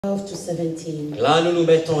12 to 17. Là, nous nous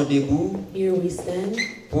mettons debout Here we stand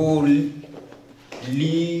pour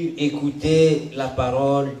lire, écouter la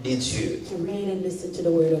parole de Dieu. to read and listen to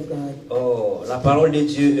the word of God. Oh, la parole de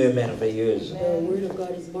Dieu est merveilleuse. The word of God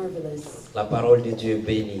is marvelous. La parole de Dieu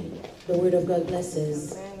bénit. The word of God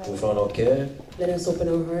blesses. Ouvrons nos cœurs. Let us open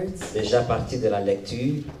our hearts. Déjà à partir de la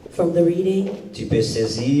lecture, From the reading, tu peux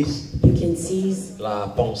saisir you can seize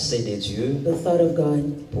la pensée de Dieu the thought of God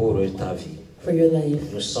pour ta vie. for your life.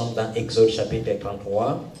 Nous sommes dans Exode chapitre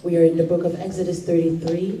 33, We are in the book of Exodus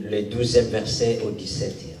 33, le 12e verset au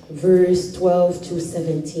 17e. verse 12 to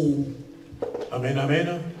 17. Amen, amen.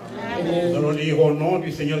 Nous Amen. allons lire au nom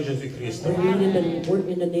du Seigneur Jésus-Christ. We're reading the word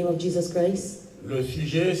in the name of Jesus Christ. Le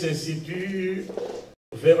sujet se situe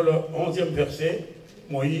vers le 11e verset.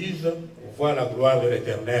 Moïse voit la gloire de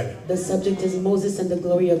l'Éternel. The subject is Moses and the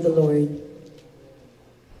glory of the Lord.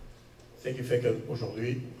 Ce qui fait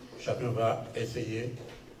qu'aujourd'hui, chacun va essayer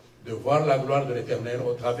de voir la gloire de l'Éternel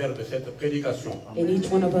au travers de cette prédication. And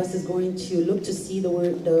each one of us is going to look to see the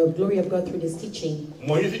glory of God through this teaching.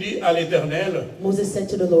 Moïse dit à l'Éternel, Moses said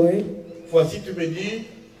to the Lord, voici tu me dis,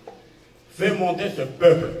 fais monter ce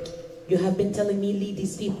peuple, you have been telling me lead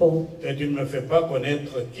these people, et tu ne me fais pas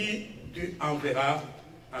connaître qui tu enverras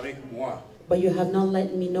avec moi. but you have not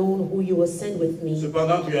let me know who you will send with me.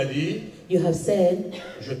 Cependant tu as dit, You have said,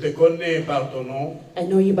 je te connais par ton nom, I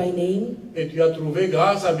know you by name, et tu as trouvé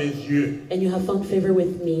grâce à mes yeux. and you have found favor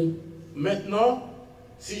with me. Maintenant,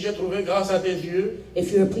 si j'ai trouvé grâce à tes yeux,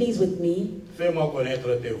 If you are pleased with me, fais-moi connaître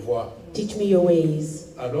tes voies. teach me your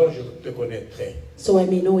ways, Alors je te connaîtrai. so I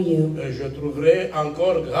may know you, Et je trouverai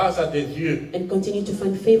encore grâce à tes yeux. and continue to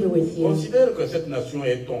find favor with you. Considère que cette nation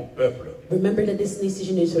est ton peuple. Remember that this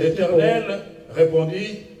nation is your people. L'Éternel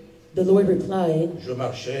répondit, The Lord replied, je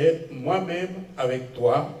marcherai moi-même avec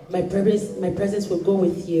toi, my presence will go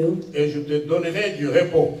with you, et je te donnerai du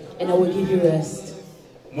repos. and I will give you rest.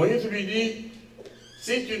 Moïse lui dit,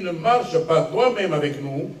 si tu ne marches pas toi-même avec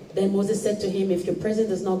nous, Then Moses said to him, if your presence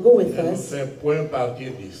does not go with ne nous us, fais point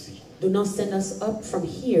partir d'ici. do not send us up from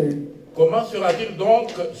here. Comment sera-t-il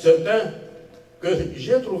donc certain que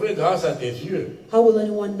j'ai trouvé grâce à tes yeux, How will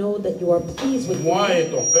anyone know that you are pleased with moi me et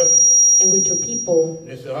ton peuple? and with your people,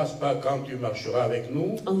 Ne sera-ce pas quand tu marcheras avec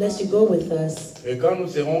nous, unless you go with us? et quand nous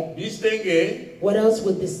serons distingués, What else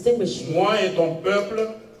would distinguish me, moi et ton peuple,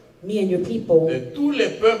 me and your people, de tous les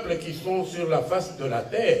peuples qui sont sur la face de la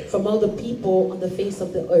terre? from all the people on the face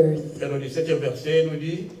of the earth? Et le 17e verset nous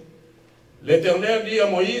dit, l'Éternel dit à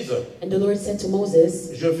Moïse, And the Lord said to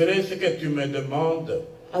Moses, je ferai ce que tu me demandes,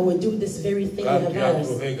 I will do this very thing car you tu have as asked,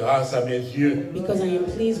 trouvé grâce à mes yeux, because I am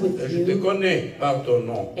pleased et with je te you, connais par ton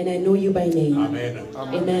nom. and I know you by name. Amen.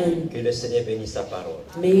 Amen. Que le Seigneur bénisse sa parole.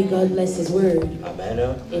 May God bless His word.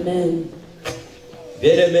 Amen. Amen.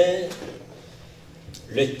 Bien-aimés,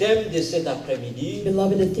 le thème de cet après-midi,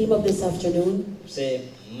 Beloved, the theme of this afternoon c'est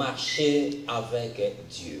marcher avec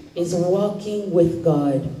Dieu. is walking with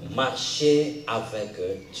God. Marcher avec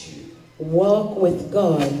Dieu. Walk with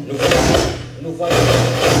God. Nous voyons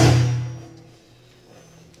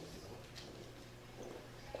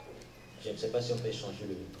je ne sais pas si on peut changer le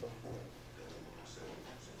micro.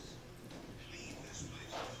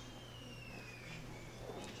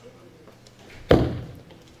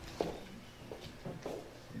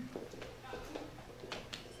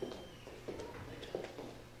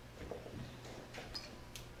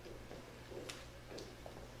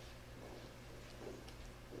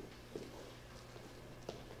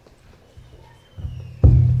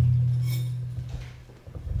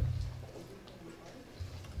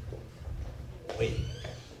 Oui.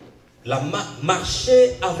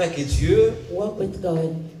 Marcher avec Dieu, Walk with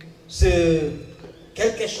God. c'est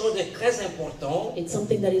quelque chose de très important It's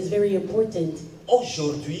something that is very important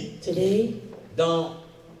aujourd'hui today dans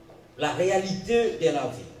la réalité de la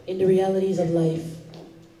vie. in the realities of life.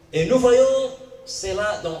 Et nous voyons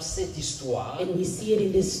cela dans cette histoire. And we see it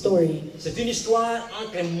in this story. C'est une histoire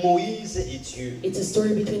entre Moïse et Dieu. It's a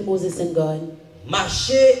story between Moses and God.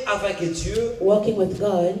 Marcher avec Dieu, Walking with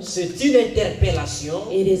God, c'est une interpellation.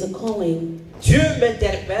 it is a calling. Dieu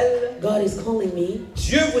m'interpelle, God is calling me.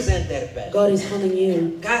 Dieu vous interpelle. God is calling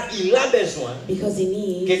you Car il a besoin because He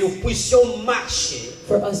que needs nous puissions marcher,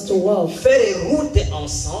 for us to walk, faire route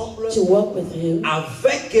ensemble to walk with Him,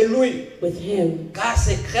 avec lui. with Him, Car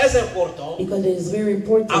c'est très important because it is very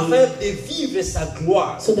important afin de vivre sa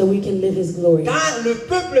gloire. so that we can live His glory. Car le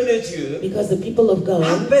peuple de Dieu Because the people of a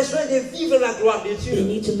God, besoin de vivre la gloire de they Dieu.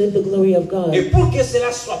 need to live the glory of God. Et pour que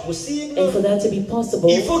cela soit possible, And for that to be possible,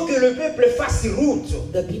 il faut que le peuple fasse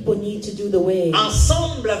route the people need to do the way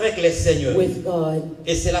ensemble avec le Seigneur. with God,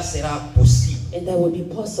 Et cela sera possible. and that would be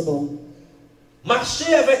possible.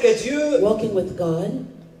 Marcher avec Dieu, Walking with God,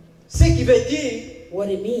 ce qui veut dire, what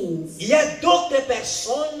it means il y a d'autres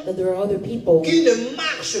personnes that there are other people qui ne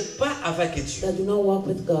marchent pas avec Dieu. that do not walk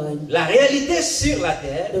with God. La réalité sur la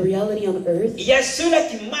terre, The reality on earth, il y a ceux-là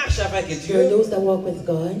qui marchent avec there are Dieu. those that walk with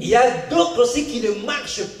God, Il y a d'autres aussi qui ne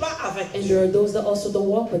marchent pas avec and Dieu. there are those that also don't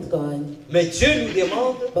walk with God. Mais Dieu nous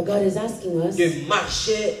demande But God is asking us de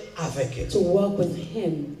marcher avec eux. to walk with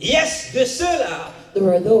Him. Yes, de ceux-là There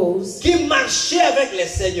are those qui marchaient avec le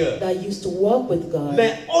Seigneur. that used to walk with God,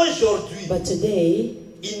 Mais aujourd'hui, but today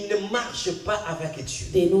ils ne marchent pas avec Dieu.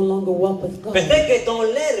 they no longer walk with God. Peut-être que dans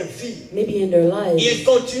leur vie, Maybe in their lives ils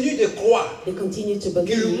continuent de croire they continue to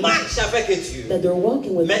qu'ils believe marchent avec Dieu. that they're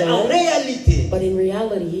walking with Mais en God, réalité, but in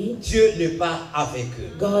reality, Dieu n'est pas avec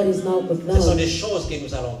eux. God is not with Ce sont them. des choses que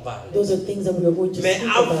nous allons parler. Those are things that we are going to Mais speak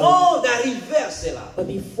about. avant d'arriver à cela, But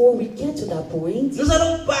before we get to that point, nous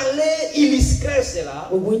allons parler, illustrer cela,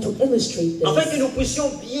 we're going to illustrate afin que this nous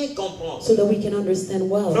puissions bien comprendre. so that we can understand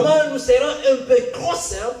well. Vraiment, nous serons un peu trop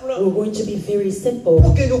simples We're going to be very pour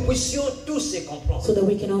simple que nous puissions tous se comprendre. so that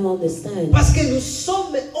we can all understand. Parce que nous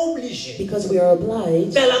sommes obligés, Because we are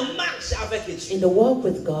obliged dans la marche avec Dieu, in the walk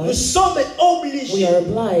with nous God, sommes we obligés, are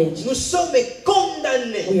obliged, nous sommes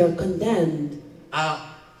condamnés we are condemned à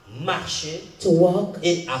marcher to walk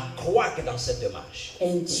et à croître dans cette marche.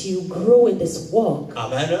 and to grow in this walk.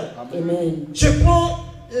 Amen. Amen. Je prends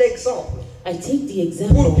l'exemple I take the pour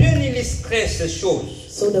example bien illustrer ces choses.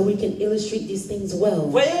 so that we can illustrate these things well.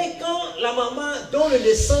 Voyez, quand la maman donne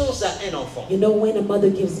naissance à un enfant, You know, when a mother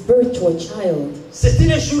gives birth to a child, c'est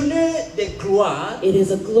une journée de gloire, it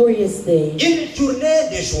is a glorious day. une journée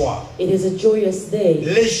de joie. It is a joyous day.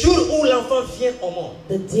 Le jour où l'enfant vient au monde.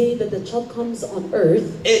 The day that the child comes on earth,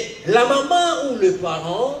 Et la maman ou le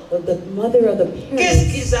parent, the mother or the qu'est-ce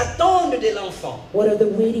parents, qu'ils attendent de l'enfant? what are they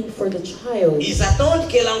waiting for the child? Ils attendent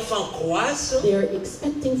que l'enfant croisse, They are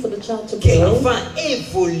expecting for the child to que grow, l'enfant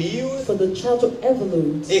évolue. for the child to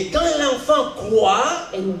evolve. Et quand l'enfant croit,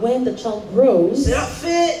 And when the child grows, cela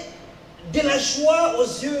fait de la joie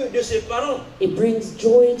aux yeux de ses parents. it brings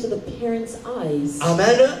joy to the parents' eyes.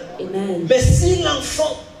 Amen. Amen. Mais si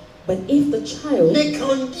l'enfant But if the child ne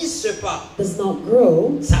grandisse pas, does not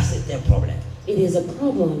grow, ça c'est un problème. it is a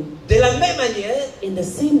problem. De la même manière, In the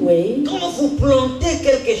same way, quand vous plantez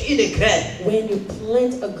une graine, when you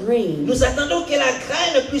plant a grain, nous attendons que la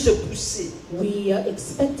graine puisse pousser. we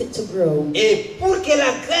expect it to grow. Et pour que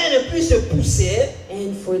la graine puisse pousser,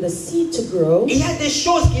 And for the seed to grow, il y a des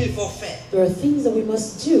choses qu'il faut faire. there are things that we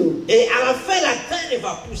must do. Et à la fin, la graine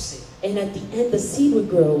va pousser. And at the end, the seed will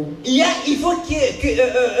grow. Il faut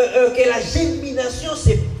que la germination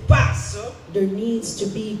se passe There needs to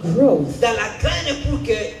be growth dans la graine pour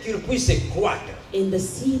qu'il puisse croître. in the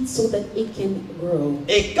seed so that it can grow.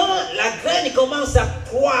 Et quand la graine commence à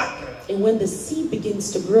croître, And when the seed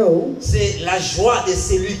begins to grow, c'est la joie de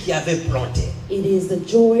celui qui avait planté. it is the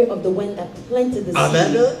joy of the one that planted the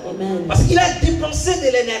Amen. seed. Amen. Parce qu'il a dépensé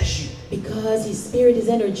de l'énergie. Because he spared his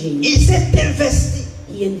energy. Il s'est investi.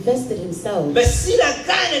 He invested himself. Mais si la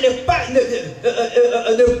graine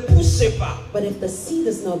ne pousse pas, But if the seed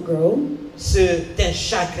does not grow, c'est un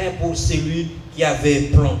chagrin pour celui qui avait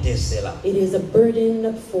planté cela. it is a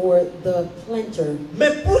burden for the planter. Mais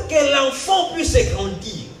pour que l'enfant puisse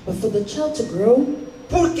grandir, But for the child to grow,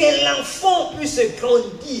 pour que l'enfant puisse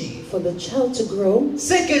grandir, for the child to grow,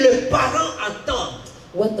 c'est que le parent attend.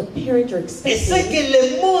 what the parent are Et c'est expecting que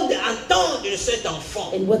le monde attend de cet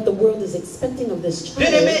enfant. and what the world is expecting of this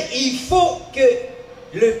Bien-aimé, child, il faut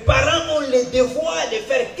que le parent ait le devoir de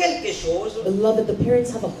faire quelque chose beloved, the parents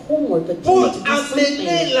have a homework, a pour duty to do amener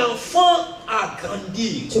something l'enfant à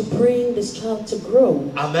grandir. to bring this child to grow.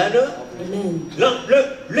 Amen. Amen.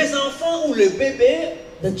 Les enfants ou le bébé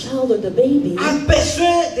The child or the baby, a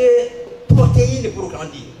besoin de protéines pour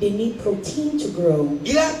grandir. they need protein to grow.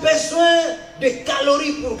 Il a besoin de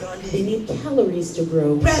calories pour They grandir. need calories to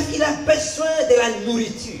grow. Bref, il a besoin de la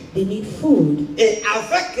nourriture. They need food. Et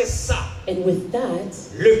avec ça, And with that,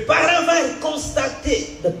 le parent va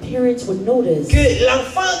constater the parents would notice que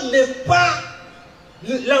l'enfant n'est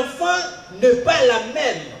pas la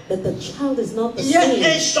même. that the child is not the Il y a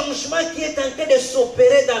un same, changement qui est en train de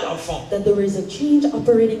s'opérer dans l'enfant. that there is a change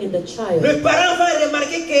operating in the Le child. parent va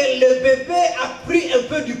remarquer que le bébé a pris un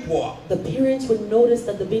peu du poids. The parents would notice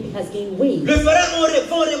that the baby has gained weight. Le parent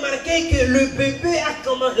vont remarquer que le bébé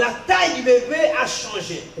la taille du bébé a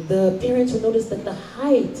changé. The parents would notice that the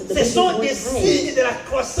height, the Ce baby's sont growing des height, signes de la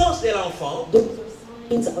croissance de l'enfant. those are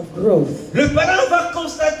of growth. Le parent va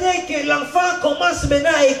constater que l'enfant commence maintenant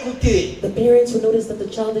à écouter. The parents will notice that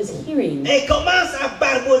the child is hearing Et commence à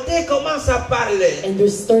barboter, commence à parler. and they're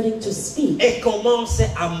starting to speak Et commence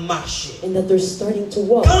à marcher. and that they're starting to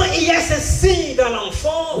walk. Quand il y a ces signes dans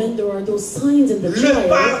l'enfant, When there are those signs in the le child,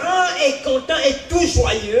 parent est content et tout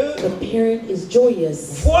joyeux. the parent is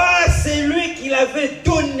joyous Voir celui qu'il avait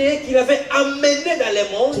donné, qu'il avait amené dans le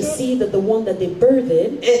to monde, see that the one that they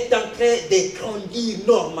birthed est en train de grandir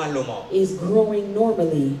normalement. is growing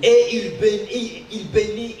normally, Et il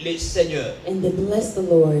bénit le Seigneur. and they bless the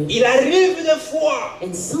Lord. Il arrive des fois,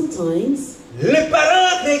 And sometimes les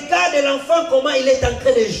parents regardent l'enfant comment il est en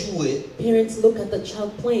train de jouer. parents look at the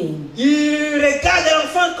child playing. Ils regardent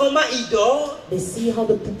l'enfant comment il dort. They see how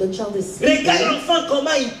the child is Regarde speaking, l'enfant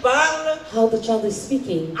comment il parle. how the child is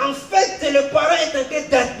speaking, En fait, le parent est en train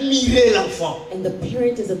d'admirer l'enfant. and the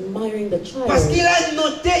parent is admiring the Parce qu'il child a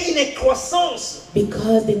noté une croissance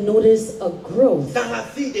because they notice a growth dans la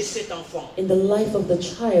vie de cet enfant. in the life of the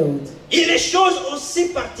child. Il y a des choses aussi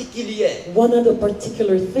particulières. One other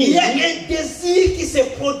particular Il y a thing, un désir qui se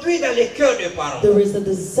produit dans les cœurs des parents. there is a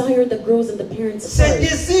desire that grows in the parent's Ce heart,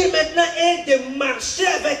 désir maintenant est de marcher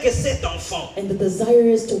avec cet enfant. and the desire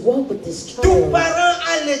is to walk with this Tout child. parent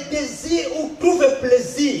a le désir ou trouve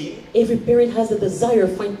plaisir Every parent has a desire,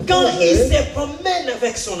 find quand il pleasure se promène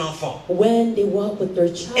avec son enfant. when they walk with their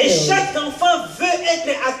Et child. chaque enfant veut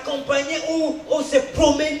être accompagné ou se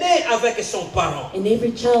promener avec son parent. And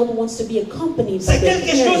every child wants to be accompanied by C'est their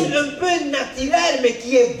quelque chose parent. un peu naturel mais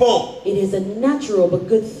qui est bon. It is a natural but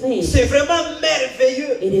good thing. C'est vraiment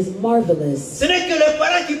merveilleux. It is marvelous. Ce n'est que les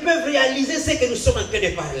parents qui peuvent réaliser ce que nous sommes en train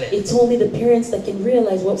de parler. It's only the parents that can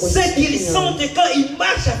realize what we're Ce qu'ils speaking sentent of. quand ils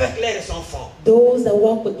marchent avec leurs enfants. Those that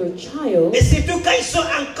walk with their child, Et surtout quand ils sont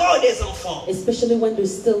encore des enfants. especially when they're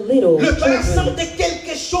still little Le parent children, sent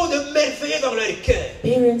quelque chose de merveilleux dans leur cœur.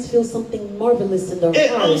 parents feel something marvelous in their Et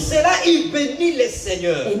en heart. cela, ils bénissent le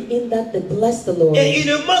Seigneur. And in that they bless the Lord. Et ils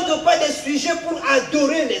ne manquent pas de sujets pour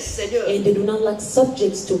adorer le Seigneur. And they do not lack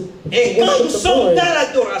subjects to Et quand nous worship the sommes Lord. dans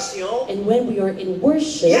l'adoration, And when we are in il y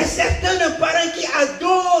worship, a certains parents qui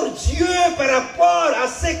adorent Dieu par rapport à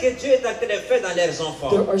ce que Dieu est en train de faire dans leurs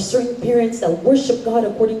enfants. there are certain parents that worship God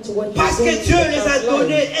according to what He's Parce doing que in Dieu their les a child's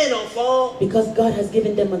donné life. un enfant Because God has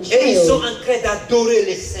given them a et ils sont child, en train d'adorer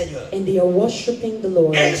le Seigneur. and they are worshiping the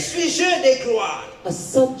Lord. Un sujet de gloire, A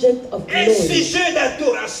subject of un glory, sujet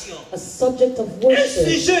d'adoration, a subject of un worship,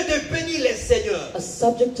 sujet de bénir le Seigneur. a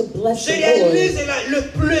subject to bless Je the Lord. réalise le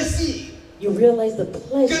plaisir You realize the que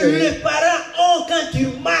pleasure les parents ont quand ils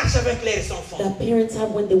marchent avec leurs enfants. that parents have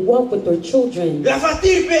when they walk with their children. La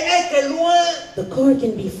voiture peut être loin, The car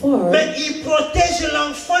can be far, mais ils protègent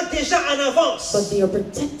l'enfant déjà en avance but they are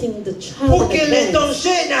protecting the pour child que in les advance,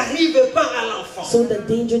 dangers n'arrivent pas à l'enfant. so that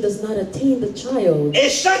danger does not attain the child. Et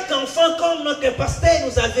chaque enfant, comme notre pasteur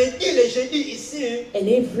nous avait dit le jeudi ici, And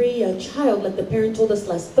every child, like the parent told us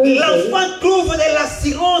last Thursday, l'enfant trouve de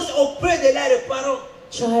l'assurance auprès de leurs parents.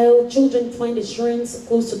 children find assurance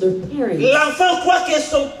close to their parents. L'enfant croit que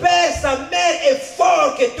son père, sa mère est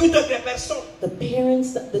fort que toute autre personne.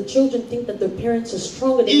 The children think that their parents are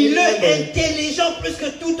stronger than Il any est other, intelligent plus que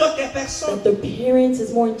toute autre personne. that their parents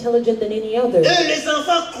is more intelligent than any other. Et les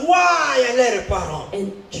enfants croient à leurs parents.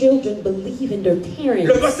 And children believe in their Le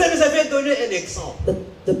parents. pasteur nous avait donné un exemple.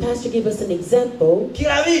 The pastor gave us an example Qu'il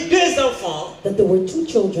avait deux enfants that there were two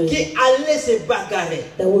children qui allaient se bagarrer.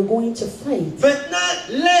 that were going to fight, Maintenant,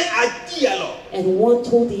 l'un a dit alors, and one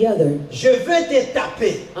told the other, je vais te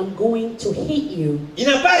taper. I'm going to hit you. Il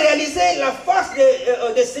n'a pas réalisé la force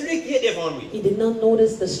de celui qui est devant lui. He did not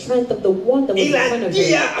notice the strength of the one that was Il in a front of dit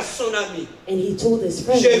him. à son ami, And he told his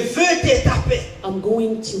friend, je veux te taper. I'm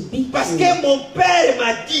going to beat Parce you que mon père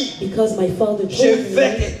m'a dit, because my father je told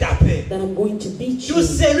vais me te taper. that I'm going to beat Tout you.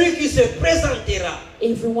 celui qui se présentera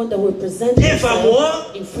Everyone that will present devant moi,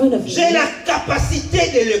 himself in front of j'ai me, la capacité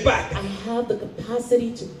de le battre. I have the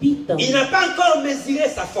capacity to beat them. Il n'a pas encore mesuré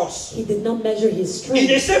sa force. He did not measure his Il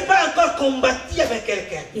ne strength. s'est pas encore combattu avec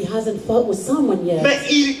quelqu'un. He hasn't fought with someone Mais yet.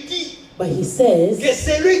 il dit But he says que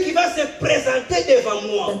celui qui va se présenter devant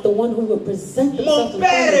moi, that the one who will present mon himself in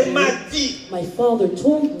père front of m'a me, dit, my father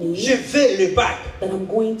told je me vais le battre. that I'm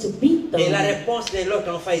going to beat Et la them. réponse de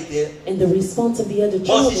l'autre enfant était, And the response of the other moi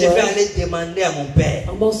child aussi je vais was, aller demander à mon père.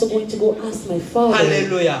 I'm also going to go ask my father.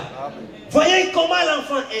 Alléluia. Voyez comment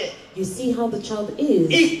l'enfant est. You see how the child is.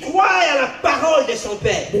 Il croit à la parole de son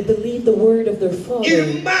père. They believe the word of their father.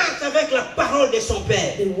 Il marche avec la parole de son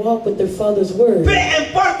père. They walk with their father's word. Peu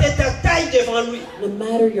importe ta taille devant lui, No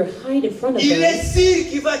matter your height in front of il est him, sûr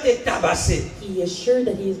qu'il va te tabasser. he is sure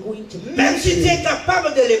that he is going to Même beat si tu you. es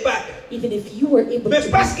capable de le battre. Even if you were able Mais to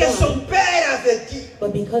parce beat que son them, père avait dit,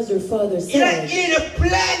 But because your father il a said, une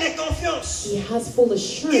pleine confiance. he has full Une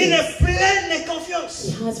assurance. pleine confiance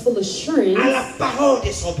He has full à la assurance parole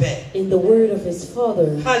de son Père. in the word of his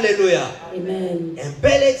father. Alléluia. Amen. Un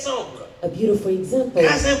bel exemple, A beautiful example.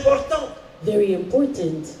 très important. Very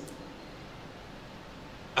important.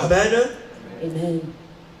 Amen. Amen.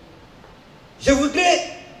 Je voudrais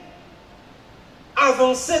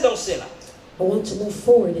avancer dans cela. I want to move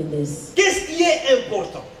forward in this. Qu'est-ce qui est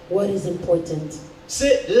important? What is important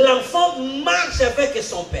C'est l'enfant marche avec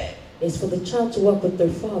son Père. is for the child to walk with their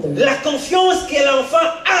father. La confiance que l'enfant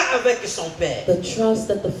a avec son Père. The trust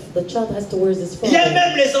that the child has towards his Il y a father.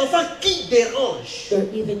 même les enfants qui dérangent There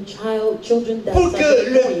are even children that pour que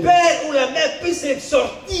le annoying, père ou la mère puisse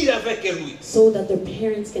sortir avec lui. so that their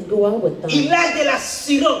parents can go out with Il them. a de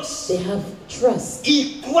l'assurance. They have trust.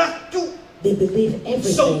 Il croit tout. They believe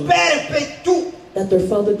Son everything. père fait tout. That their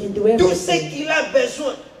father can do Tout ce everything. qu'il a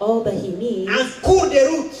besoin All that he needs en cours de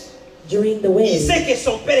route. during the Il way. sait que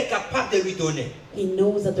son père est capable de lui donner. He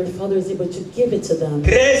knows that their father is able to give it to them.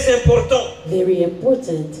 Très important. Very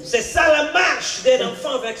important. C'est ça la marche d'un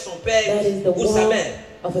enfant avec son père That is the ou sa walk mère.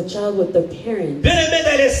 of a child with their parent. Bien-aimé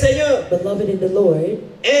dans le Seigneur, Beloved in the Lord,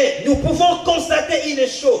 et nous pouvons constater une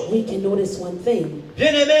chose. we can notice one thing.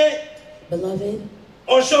 Bien-aimé, Beloved,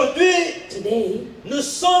 aujourd'hui, today nous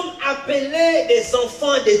sommes appelés des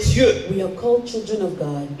enfants de Dieu. we are called children of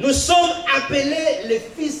God. Nous sommes appelés les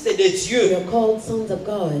fils de We Dieu. are called sons of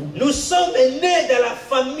God. Nous sommes nés dans la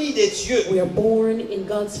famille de Dieu. We are born in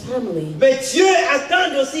God's family. Mais Dieu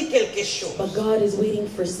attend aussi quelque chose. But God is waiting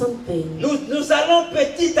for something. Nous allons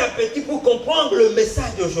petit à petit pour comprendre le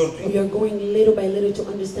message d'aujourd'hui. We are going little by little to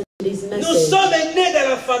understand today's Nous message. sommes nés dans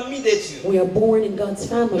la famille de Dieu. We are born in God's Nous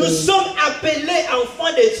family. sommes appelés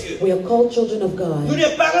enfants de Dieu. We are called children of Nous God.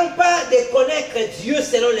 ne parlons pas de connaître Dieu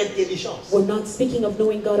selon l'intelligence. We're not speaking of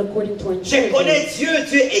knowing God according to our Je connais intelligence. Dieu,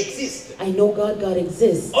 Dieu existe. I know God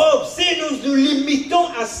exists. Oh, si nous nous limitons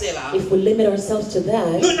à cela, If we limit ourselves to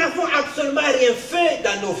that, nous n'avons absolument rien fait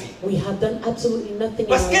dans nos vies. we have done absolutely nothing in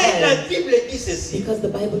Parce our que la lives. Bible dit ceci, Because the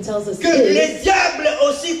Bible tells us que this, le diable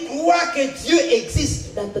aussi croit que Dieu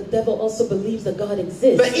existe. that the devil also believes that God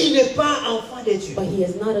exists, Mais il n'est pas enfant de Dieu. but he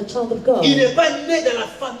is not a child of God. Il n'est pas né dans la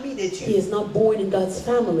famille de He Dieu. is not born in God's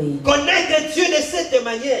family. Connaître Dieu de cette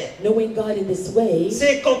manière, Knowing God in this way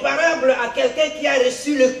c'est comparable à quelqu'un qui a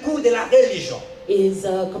reçu le cours de la religion. is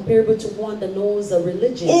comparable to one that knows a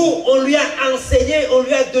religion, Où on lui a enseigné, on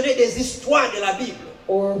lui a donné des histoires de la Bible.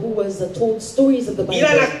 or who was told stories of the Il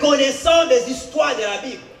a la Bible. connaissance des histoires de la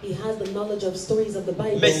Bible. He has the knowledge of stories of the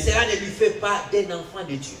Bible, Mais cela ne lui fait pas d'un enfant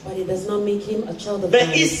de Dieu. but it does not make him a child of Mais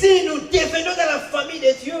God. ici, nous devenons dans la famille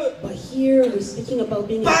de Dieu But here we're speaking about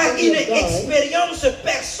being a par family une of God. expérience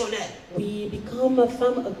personnelle. We become a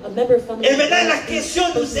member of family. Et of maintenant, God la through question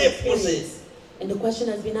nous personal est posée. experience. And the question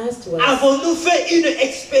has been asked to us: Avons-nous fait une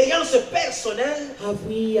expérience personnelle have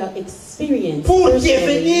we experienced pour personally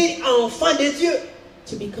devenir enfant de Dieu?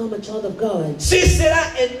 to become a child of God? Si cela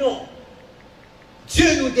est non, Dieu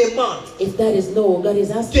nous demande If that is no, God is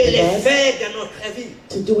de asking le us faire dans notre vie.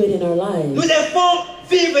 to do it in our Nous lives. devons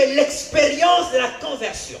vivre l'expérience de la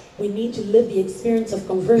conversion. We need to live the experience of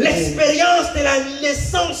conversion, L'expérience de la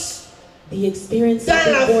naissance the experience of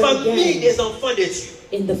dans la being born famille again des enfants de Dieu.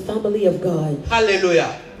 in the family of God. Alléluia.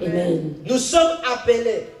 Amen. Nous sommes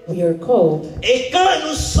appelés. We are called, Et quand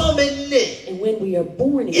nous sommes nés, and when we are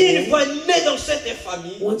born une again, fois nés dans cette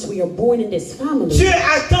famille, once we are born in this Dieu family,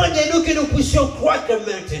 attend de nous que nous puissions croître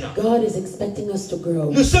maintenant. God is expecting us to grow.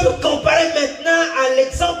 Nous sommes comparés maintenant à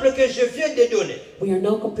l'exemple que je viens de donner. We are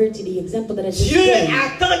now compared to the example that I just Dieu gave.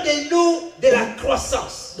 attend de nous de la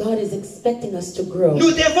croissance. God is expecting us to grow.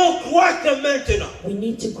 Nous devons croître maintenant. We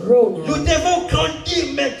need to grow Nous now. devons grandir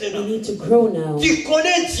We maintenant. need to grow now. Tu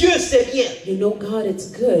connais Dieu, c'est bien. You know God, it's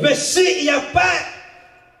good. Mais s'il n'y a pas,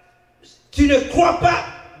 tu ne crois pas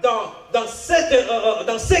dans ce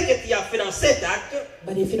que tu as fait dans cet acte,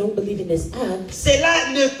 But if you don't believe in this act, cela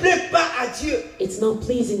ne plaît pas à Dieu. it's not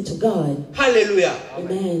pleasing to God. Alléluia.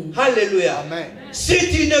 Amen. Alléluia. Amen. Si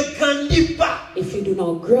tu ne grandis pas If you do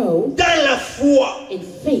not grow dans la foi, in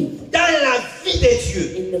faith, dans la vie de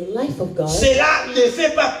Dieu, in the life of God, cela ne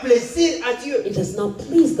fait pas plaisir à Dieu. it does not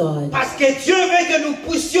please God. Parce que Dieu veut que nous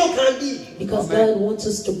puissions grandir. Because Amen. God wants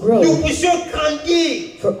us to Nous grow, puissions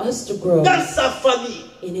grandir for us to grow dans sa famille.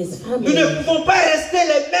 in His Nous ne family. pouvons pas rester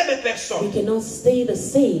les mêmes We personnes. cannot stay the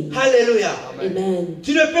same. Alléluia. Amen.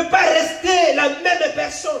 Tu ne peux pas rester la même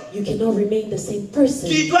personne. You cannot remain the same person.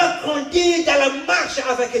 Tu dois grandir dans la marche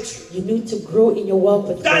avec Dieu. You need to grow in your walk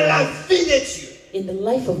with Dans la God, vie de Dieu. in the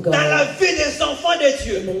life of Dans la God, vie des enfants de in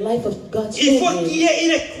Dieu. the life of God's Il faut qu'il children. y ait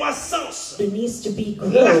une croissance. There needs to be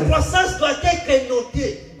La growth. croissance doit être notée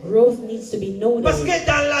needs to be noted. Parce que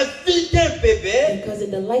dans la vie d'un bébé, Because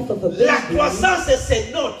in the life of a la baby, croissance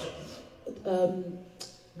se note.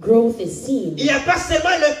 growth is seen. Il n'y a pas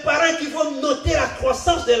seulement les parents qui vont noter la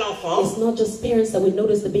croissance de l'enfant. It's not just parents that will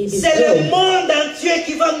notice the baby's C'est le growth. monde entier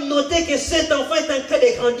qui va noter que cet enfant est en train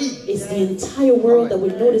de grandir. It's the entire world that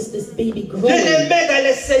will notice this baby growing. Bien-aimé dans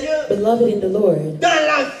le Seigneur, Beloved in the Lord, dans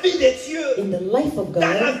la vie de Dieu, in the life of dans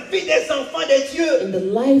la God, vie des enfants de Dieu, in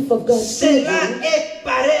the life of God's cela children, est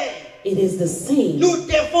pareil. it is the same. Nous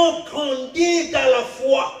devons grandir dans la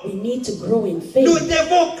foi. We need to grow in Nous faith.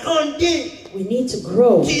 devons grandir. We need to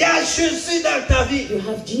grow. Tu as Jésus dans ta vie. You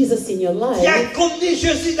have Jesus in your Tu as life. connu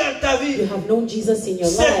Jésus dans ta You vie. have known Jesus in your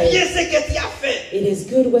C'est bien life. ce que tu as fait. It is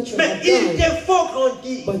good what you Mais have il te done, faut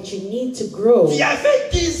grandir. but you need to grow. Tu as fait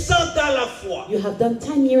 10 ans dans la foi. You have done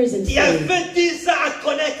 10 years in Tu as faith. fait 10 ans à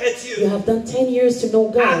connaître You Dieu. have done 10 years to know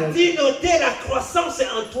God. As-tu noté la croissance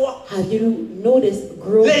en toi? Have you noticed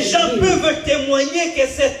growth Les gens in you? peuvent témoigner que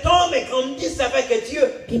cet homme grandit avec Dieu.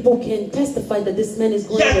 People can testify that this man is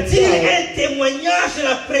Y growing with a-t-il God. un témoignage de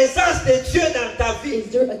la présence de Dieu dans ta vie? Is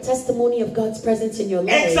there a testimony of God's presence in your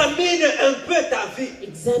life? Examine un peu ta vie.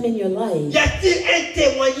 Examine your life. Y a-t-il un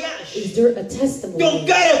témoignage? Is there a Ton testimony?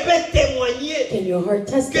 cœur peut témoigner Can your heart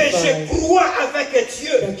que testify je crois avec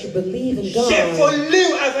Dieu. that you believe in God, J'évolue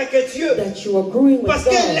avec Dieu. that you are growing with Parce que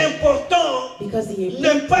God? l'important Because the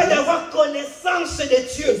n'est pas important d'avoir connaissance de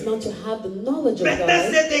Dieu. is not to have the knowledge of Maintenant,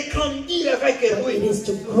 God, c'est de grandir avec but it lui. is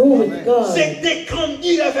to grow with God. C'est de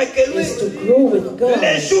grandir avec Is to lui. grow with God.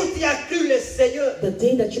 Le jour où tu as cru le Seigneur, The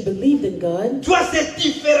day that you believed in God doit se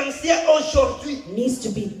différencier aujourd'hui. needs to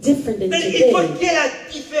be different than Il faut today. qu'il y ait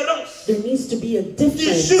la différence There needs to be a du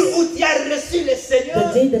difference. jour où tu as reçu le The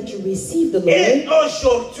Seigneur day that you received the et Lord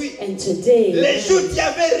aujourd'hui. and today, Le jour où tu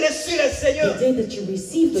avais reçu le the Seigneur, day that you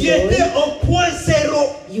received tu the étais Lord, au point zéro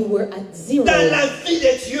you were at zero dans la vie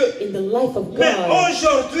de Dieu. in the life of Mais God.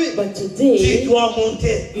 aujourd'hui, But tu today, dois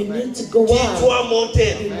monter. you need to go Tu up. dois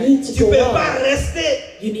monter. You need to Tu ne go peux pas up.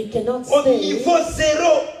 rester Cannot au stay niveau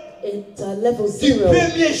zéro at level du zero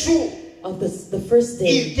premier jour. of the first day.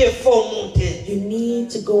 Il te faut monter. You need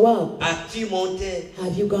to go up. As-tu monté?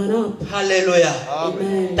 Have you gone up? Alléluia.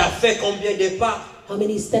 Amen. Tu as fait combien de pas? How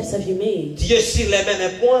many steps have you made? Tu es sur les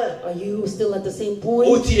mêmes points Are you still at the same ou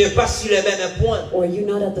point? tu n'es pas sur les mêmes points? Or are you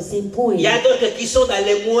not at the same point? Il y a d'autres qui sont dans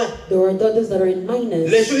les moins. There are others that are in Le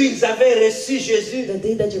minus. jour où ils avaient reçu Jésus, The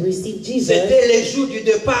day that you received Jesus, c'était le jour du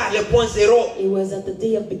départ, le point zéro. it was at the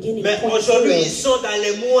day of beginning, Mais point aujourd'hui, ils zero. sont dans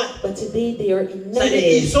les moins. But today they are in C'est-à-dire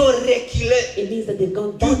negative. ils ont reculé It means that they've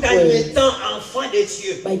gone tout en backwards étant enfants de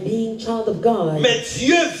Dieu. by being child of God. Mais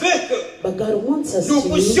Dieu veut que But God wants us nous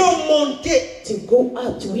puissions monter, to go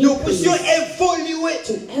up, to nous increase, puissions évoluer,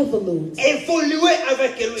 to evolve, évoluer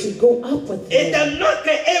avec to lui. go up with Et Him. dans notre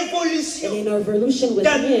And évolution, in our evolution with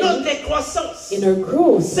dans Him, notre croissance, in our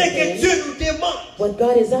growth, ce que with Him, Dieu nous demande what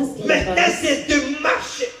God is asking of maintenant, us c'est de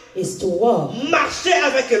marcher. is to walk, Marcher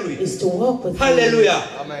avec lui. is to walk with Him. Alléluia.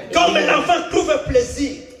 Amen. Comme l'enfant trouve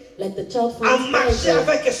plaisir Let the child à find marcher pleasure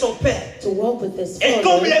avec son père. to walk with his Et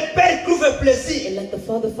comme father, le père trouve and plaisir let the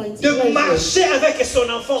father find de pleasure marcher avec son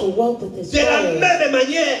to enfant, walk with his de la father. même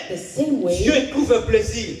manière, The same way, Dieu trouve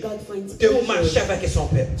plaisir God finds de marcher pleasure avec son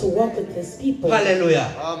père. to walk with his people. Alléluia.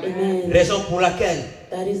 Amen. Raison pour laquelle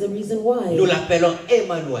That is the reason why nous l'appelons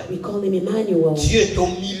Emmanuel. we call him Emmanuel, Dieu est au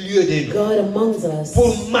milieu de nous God amongst us,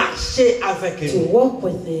 pour marcher avec to nous. walk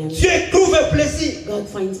with him. Dieu trouve plaisir God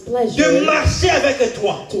finds de pleasure marcher avec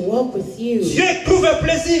toi. to walk with you. Dieu trouve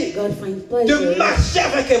plaisir God finds de pleasure marcher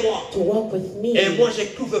avec moi. to walk with me. Et moi, je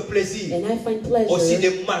trouve plaisir And I find aussi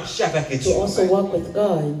pleasure de marcher avec to Dieu. also walk with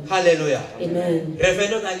God. Alléluia. Amen.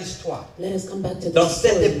 Revenons dans l'histoire. Let us come back to Dans this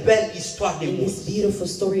story. cette belle histoire de In this Moïse. beautiful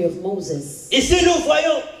story of Moses. Ici, nous voyons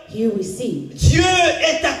Here we see Dieu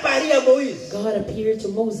est apparu à Moïse. God appeared to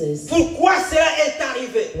Moses. Pourquoi cela est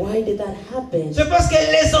arrivé? Why did that happen? C'est parce que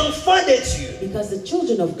les enfants de Dieu, Because the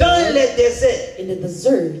children of dans God le désert, in the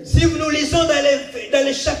desert, si nous lisons dans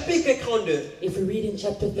le chapitre 32, if we read in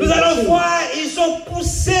chapter nous allons 32, voir, ils ont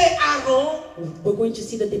poussé Aaron we're going to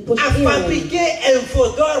see that they pushed à Aaron fabriquer un veau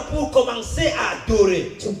d'or pour commencer à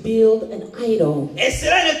adorer. to build an idol. Et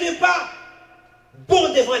cela n'était pas bon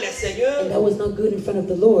devant le Seigneur. And that was not good in front of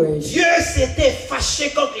the Lord. Dieu s'était fâché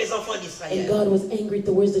contre les enfants And d'Israël. God was angry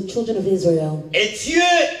towards the children of Israel. Et Dieu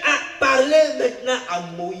a parlé maintenant à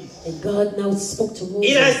Moïse. And God now spoke to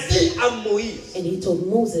Il a Moses. dit à Moïse, And he told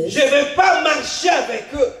Moses, je ne vais pas marcher avec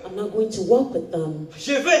eux I'm I'm not going to walk with them.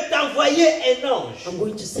 Je vais t'envoyer un ange. I'm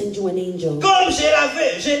going to send you an angel. Comme je leur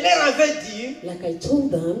avais dit, Like I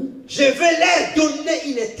told them, je vais leur donner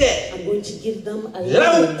une terre. I'm going to give them a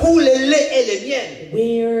Là où land coule le lait et le miel.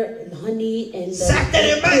 where honey and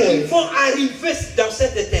Certainement, ils vont arriver dans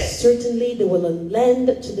cette terre. certainly they will land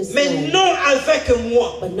to this Mais land. non avec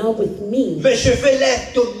moi. But not with me. Mais je vais leur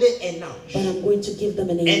donner un ange. But I'm going to give them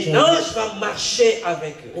an Un angel. ange va marcher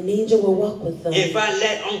avec eux. An angel will walk with them. Et va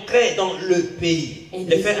les ancrer dans le pays. And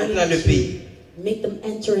Les he's faire entrer dans going le pays. to make them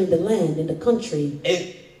enter in the land, in the country.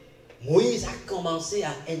 Et Moïse a commencé à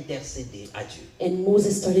intercéder à Dieu. And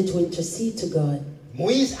Moses started to intercede to God.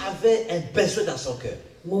 Moïse avait un besoin dans son cœur.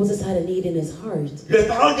 Moses had a need in his heart. Le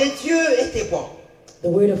parole de Dieu était bon. The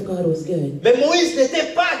word of God was good. Mais Moïse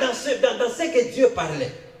n'était pas dans ce que Dieu parlait.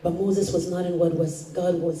 But Moses was not in what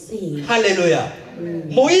God was saying. Alléluia.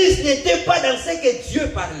 Moïse n'était pas dans ce que Dieu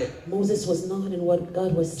parlait. Moses was not in what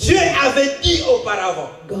God was Dieu saying. avait dit auparavant,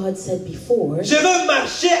 God said before, je veux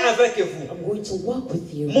marcher avec vous. I'm going to walk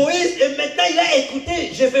with you. Moïse, et maintenant il a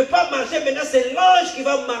écouté, je ne vais pas marcher, maintenant c'est l'ange qui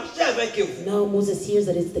va marcher avec vous. Now Moses hears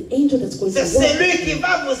that it's the angel that's going C'est to walk celui with qui you.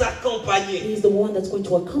 va vous accompagner. He's the one that's going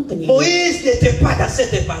to accompany you. Moïse n'était pas dans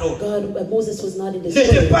cette parole. Moses was not in this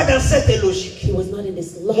N'était word. pas dans cette logique. He was not in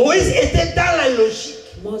this Moïse logic. était dans la logique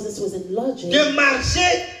Moses was in logic de marcher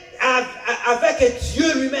avec Dieu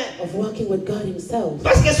lui-même. of walking with God himself.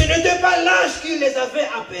 Parce que ce n'était pas l'ange qui les avait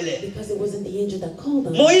appelés. Because it wasn't the angel that called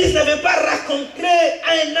them. Moïse n'avait pas rencontré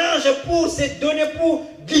un ange pour se donner, pour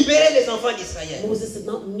libérer les enfants d'Israël. Moses did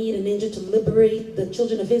not need an angel to liberate the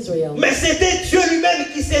children of Israel. Mais c'était Dieu lui-même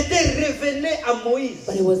qui s'était révélé à Moïse.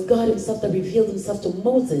 But it was God himself that revealed himself to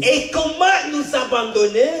Moses. Et comment nous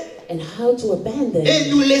abandonner And how to abandon et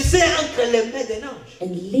nous laisser entre les mains d'un ange.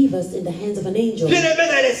 and leave us in the hands of an angel. Bien-aimés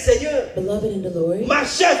dans le Seigneur, Beloved in the Lord,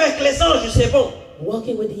 marcher avec les anges, c'est bon.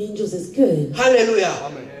 walking with the angels is good. Alléluia.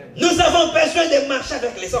 Nous avons besoin de marcher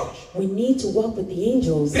avec les anges. We need to walk with the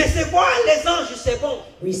angels. Recevoir les anges, c'est bon.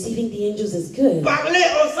 Receiving the angels is good. Parler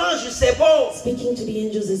aux anges, c'est bon. Speaking to the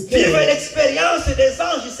angels is Vivre good. l'expérience des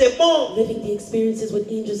anges, c'est bon. Living the experiences with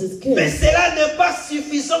angels is Mais good. cela n'est pas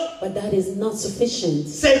suffisant. But that is not sufficient.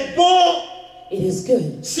 C'est bon It is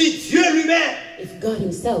good si Dieu lui-même if God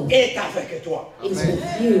himself est avec toi. is with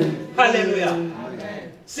you. Alléluia.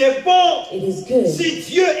 C'est bon It is good si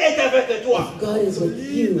Dieu est avec toi. if God is with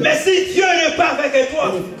you. Mais si Dieu n'est pas avec But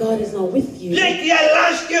toi, if God is not with you, bien qu'il y ait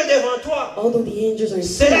l'ange qui est devant toi, although the angels are in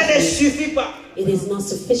cela ne front of you, suffit pas. it is not Il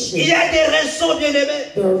sufficient. y a des raisons,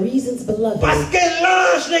 bien-aimés. There are reasons, Parce beloved, que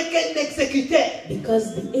l'ange n'est qu'un exécuteur.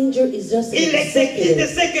 because the angel is just an Il exécute executive.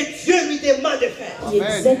 ce que Dieu lui demande de faire. He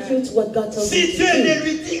executes what God tells him Si Dieu to ne do.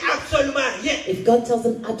 lui dit absolument rien, If God tells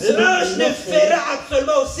him l'ange absolutely ne nothing, fera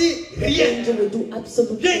absolument aussi the rien. angel will do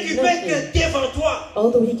absolutely Bien qu'il peut nothing. être devant toi,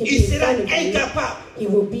 Although he can il be in sera front of you, incapable he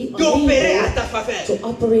will be d'opérer à unable ta faveur. to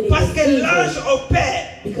operate in Parce your que l'ange favor. opère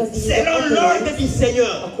Because the selon angel l'ordre operates du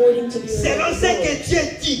Seigneur, according to the selon order of ce the Lord, que Dieu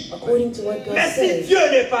dit. according to what God Mais si says. Dieu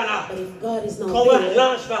n'est pas là, But if God is not comment there,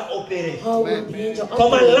 l'ange va opérer? how will the angel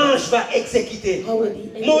Comment operate? l'ange va exécuter? How will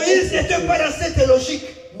the angel Moïse n'était execute? pas dans cette logique.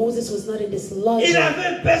 Moses was not in this Il logic.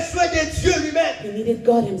 avait besoin de Dieu lui-même. He needed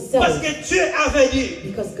God himself. Parce que Dieu avait dit,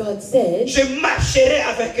 Because God said, je marcherai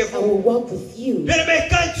avec I vous. will walk with you. Mais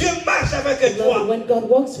quand Dieu marche avec Beloved, toi, when God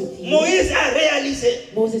walks with you, Moïse a réalisé,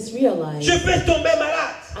 Moses realized, je peux tomber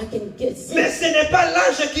malade. I can get Mais sick, ce n'est pas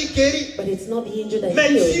l'ange qui guérit, but it's not the angel that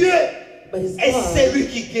mais heals, Dieu but it's est God celui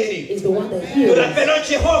qui guérit. is the one that Nous heals. l'appelons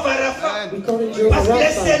Jéhovah Rapha, We call him Jehovah parce qu'il est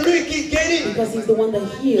Rapha celui qui guérit. because he's the one that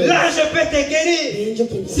heals. L'ange peut te The guérir. angel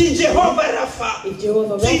can Si heal. Jéhovah Rapha, If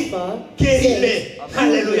Jehovah tu Rapha guéris-les. says,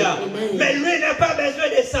 Alléluia. Amen. Mais lui n'a pas besoin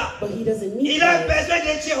de ça. But he doesn't need Il a that. besoin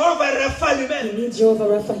de Jéhovah Rapha He lui-même. needs Jehovah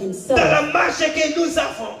Rapha Dans himself. la marche que nous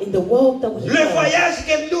avons, In the walk that we le have, voyage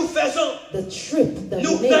que nous faisons, the trip that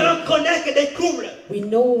nous we make, allons connaître des troubles. we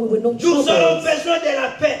know we will know Nous aurons troubles. besoin de la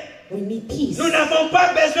paix. We need peace. Nous n'avons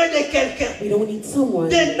pas besoin de quelqu'un, We don't need someone,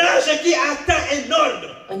 d'un ange qui attend un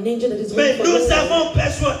ordre. an angel that is Mais waiting for nous order, avons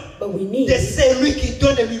besoin but we de need celui qui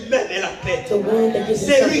donne lui-même la paix. the one that gives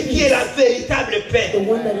C'est himself lui qui est peace, la véritable paix the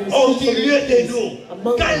one that is au truthfully milieu de peace nous.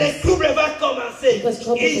 among Quand les us. troubles vont commencer, Because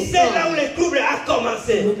troubles il will sait là come. où les troubles a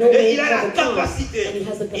commencé. We know Et il where a la trouble comes, capacité, and he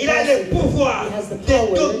has the il a le capacity, pouvoir he has the de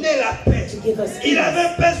power donner la paix. to give us Il peace.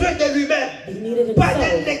 avait besoin de lui-même, He needed pas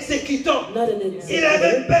d'un himself, exécutant. not an Il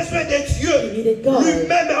avait executive, besoin de He Dieu needed God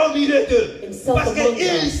lui-même au milieu d'eux. himself Parce among qu'il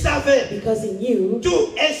them, savait because he knew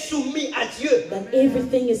tout est soumis à Dieu. Dieu. that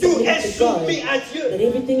everything is Tout submitted est to God. soumis à Dieu. That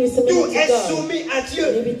everything is Tout submitted to est God. soumis à That Dieu.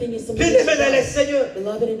 everything is submitted Bien-aimé to dans le God. Seigneur,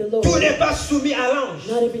 Beloved in the Lord. tout n'est pas soumis à l'ange,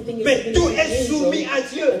 Not everything is mais submitted tout to the est angel, soumis à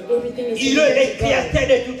Dieu. but everything is Il est le submitted to God. créateur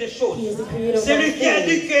de toutes He choses. is the creator of Celui all qui a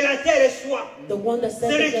dit things. que la terre soit. The one that said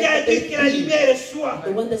Celui that qui a let dit there que la be. lumière soit.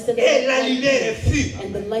 The one that said that Et la light lumière be. fut. And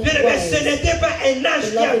the light Bien-aimé, was. ce n'était pas un ange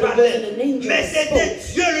qui a Beloved, it parlé, wasn't an angel mais that c'était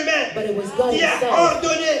spoke, Dieu lui-même but it was God qui a himself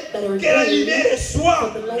ordonné that que la ordained lumière soit for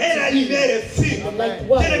the light et to la be. lumière fut. And the light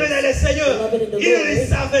was. Bien-aimé dans le Seigneur, Beloved in the il Lord, le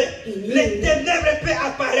savait. he knew Les ténèbres peuvent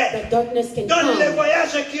apparaître that darkness can dans les come,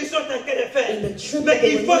 voyages qu'ils sont en train de faire. in the trip Mais that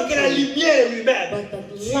they il were faut que la making. lumière lui-même, but that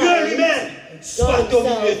Dieu light, lui-même, soit God au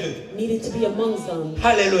milieu himself, d'eux. needed to be amongst them.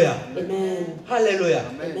 Alléluia. Amen. Alléluia.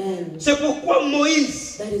 Amen. C'est pourquoi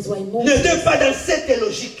Moïse That is why n'était Moses pas dans cette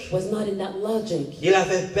logique. was not in that logic. Il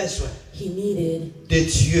avait besoin He needed de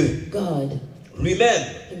Dieu God lui-même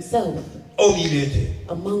himself au milieu d'eux.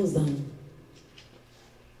 amongst them.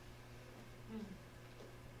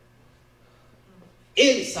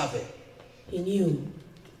 Il savait. He knew.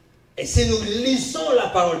 Et si nous lisons la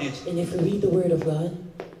parole de Dieu, And if we read the word of God,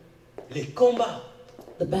 les combats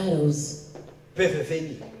the battles peuvent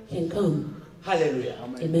venir. can come. Alléluia.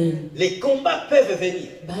 Amen. Les combats peuvent venir.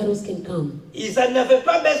 Battles can come. Ils n'avaient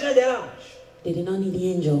pas besoin de l'ange. They did not need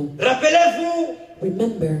the angel. Rappelez-vous,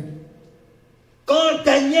 Remember quand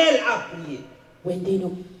Daniel a prié, when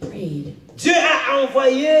Daniel prayed, Dieu a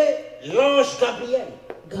envoyé l'ange Gabriel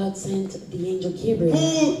God sent the angel Gabriel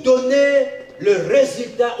pour donner le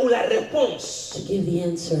résultat ou la réponse to give the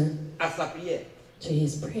answer à sa prière. to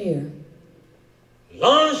his prayer.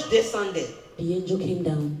 L'ange descendait. The angel came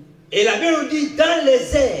down. Et la Bible nous dit, dans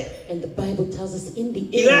les airs, And the Bible tells us in the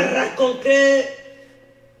il a air, rencontré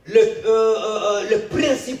le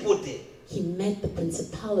principauté. he met the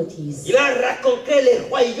principalities. Il a rencontré les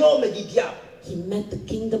royaumes du diable He met the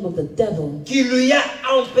kingdom of the devil qui lui a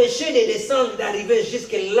empêché de descendre, d'arriver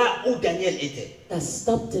jusque là où Daniel était. that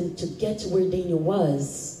stopped him to get to where Daniel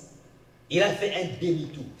was. Il a fait un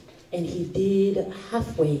demi-tour. And he did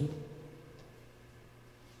halfway.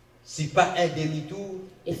 Si pas un demi-tour,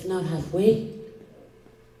 If not halfway,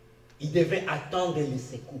 il devait attendre les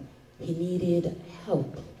secours. he needed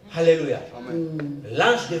help. Alléluia. Mm.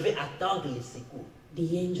 L'ange devait attendre les secours.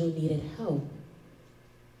 The angel needed help.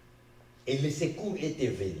 Et les secours étaient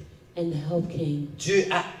venus. And help came. Dieu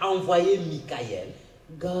a envoyé Michael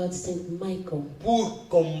God sent Michael pour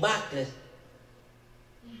combattre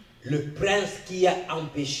le prince qui a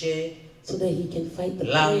empêché so that he can fight the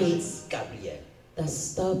l'ange prince Gabriel. that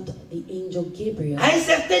stopped the angel Gabriel. À un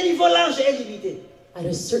certain niveau, l'ange est limité. At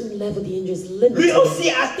a certain level, the angel is Lui limited. aussi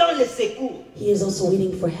attend les secours. He is also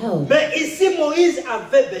waiting for help. Mais ici, Moïse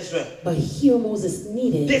avait besoin But here Moses de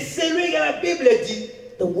needed celui que la Bible dit,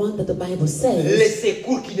 the one that the Bible les says,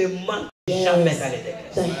 secours qui ne manquent jamais dans les the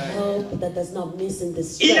détresse. help that does not miss in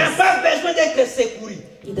Il n'a distress. pas besoin d'être secouru.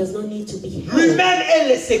 He does not need to be helped. Lui-même est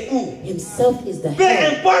le secours. Himself is the Peu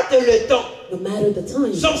help. importe le temps, No matter the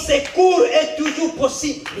time, son secours est toujours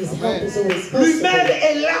possible. his help is always Lui-même possible.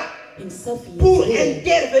 est là Himself he pour is here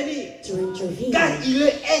intervenir, to intervene car il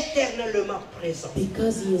est éternellement présent.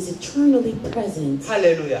 because he is eternally present.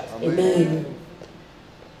 Alléluia. Amen.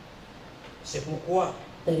 C'est pourquoi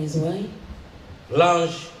That is why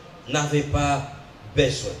l'ange n'avait pas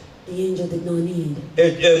besoin. the angel did not need,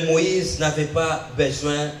 Et Moïse n'avait pas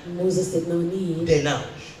besoin Moses did not need d'un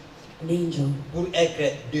ange an angel pour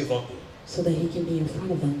être devant eux. so that he can be in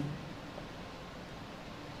front of them.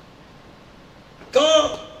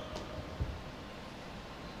 Quand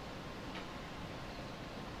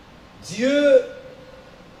Dieu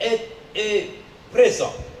est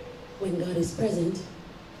présent When God is present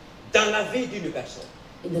dans la vie d'une personne,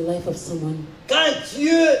 in the life of someone, quand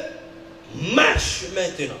Dieu marche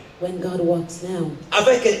maintenant when God walks now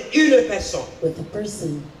avec une personne, with a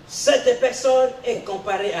person, cette personne est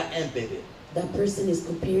comparée à un bébé. that person is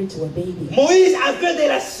compared to a baby. Moïse avait de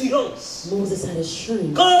l'assurance, Moses had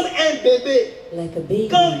assurance, comme un bébé, like a baby,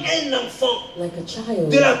 comme un enfant, like a child,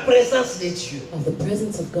 de la présence de Dieu. of the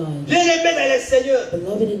presence of God. Bien-aimés dans le Seigneur,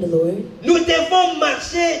 Beloved in the Lord, nous devons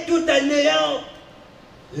marcher tout en ayant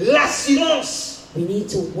l'assurance we need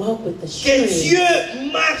to walk with que assurance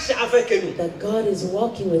Dieu marche avec nous. that God is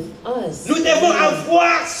walking with us. Nous devons Amen.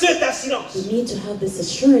 avoir cette assurance. We need to have this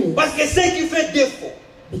assurance Parce que ce qui fait défaut,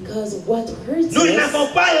 Because what hurts Nous us, n'avons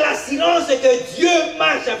pas l'assurance que Dieu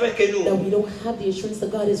marche avec that nous. we don't have the assurance that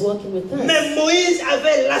God is walking with us. Mais Moïse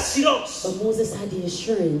avait l'assurance. But Moses had the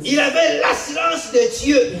assurance. Il avait l'assurance de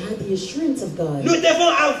Dieu. He had the assurance of God. Nous devons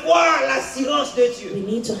avoir l'assurance de Dieu. We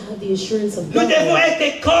need to have the assurance of Nous devons God.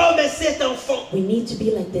 être comme cet enfant. We need to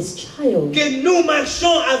be like this child. Que nous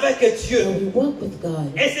marchons avec Dieu. That we walk with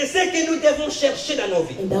God. Et c'est ce que nous devons chercher dans nos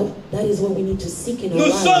vies. And that is what we need to seek in our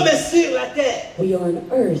Nous sommes lives. sur la terre, We are on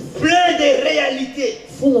earth, plein de réalités,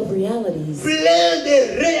 full of realities, plein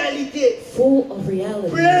de réalités, full of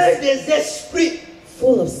realities, plein des esprits.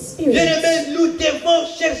 full of spirits. Bien-aimés, nous devons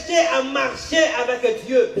chercher à marcher avec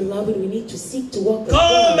Dieu. Beloved, we need to seek to walk with Comme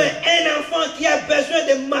God. un enfant qui a besoin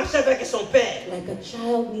de marcher avec son père. Like a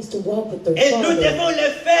child needs to walk with their Et nous father. devons le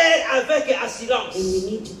faire avec assurance. And we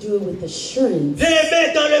need to do it with assurance.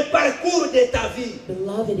 Bien-aimés, dans le parcours de ta vie,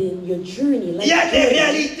 Beloved, in your journey, il y a des journey,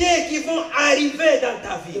 réalités qui vont arriver dans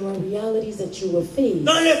ta vie. there are realities that you will face.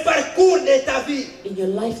 Dans le parcours de ta vie, In your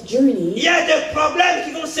life il journey, y a des problèmes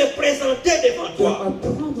qui vont se présenter devant there toi. are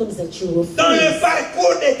problems that you will Dans le face.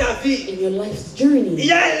 parcours de ta vie, In your life's il journey,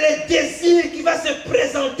 y a le désir qui va se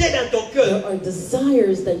présenter dans ton there cœur. are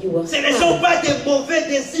desires that you will Ce ne sont have. pas des mauvais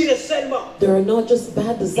désirs seulement. There are not just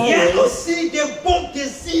bad Il y a desires, aussi des bons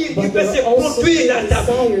désirs qui but peuvent there se are also produire good dans ta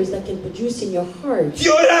vie. desires that can produce in your heart. Tu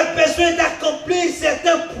auras besoin d'accomplir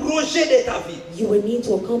certains projets de ta vie. You will need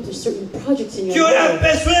to accomplish certain projects in Tu your auras life.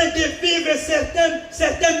 besoin de vivre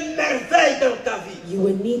certaines merveilles dans ta vie. You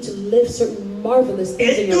will need to live certain marvelous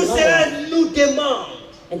things in Et your tout cela life. nous demande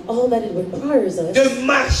And all that it requires us de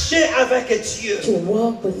marcher avec Dieu to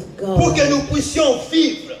walk with pour que God nous puissions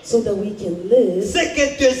vivre so that we can live ce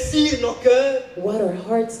que désirent nos cœurs what our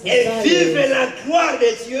hearts et vivre desire la gloire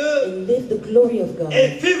de Dieu and live the glory of God et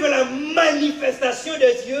vivre la manifestation de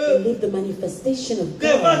and Dieu live the manifestation of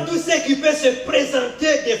devant God tout ce qui peut se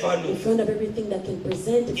présenter devant in nous. front of everything that can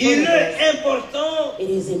present in Il front of us. est important It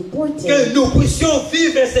is que important nous puissions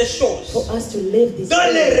vivre ces for choses us to live these dans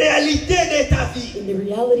les things réalités de ta vie. in the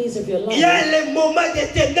realities of your Il y a life. les moments de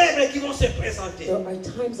ténèbres qui vont se présenter. There are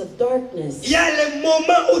times of darkness. Il y a les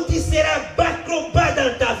moments où tu seras bas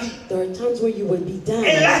dans ta vie. There are times where you will be down.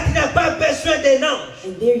 Et là, tu n'as pas besoin d'un ange.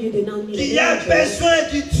 And there you do not need Tu an as angel. besoin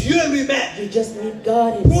du Dieu lui-même You just need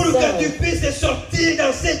God pour que tu himself puisses sortir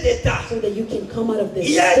dans cet état. so that you can come out of this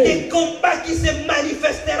Il y a des state. combats qui se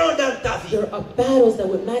manifesteront dans ta vie. There are battles that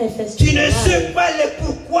will manifest Tu in ne your sais life. pas le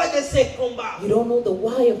pourquoi de ces combats. You don't know the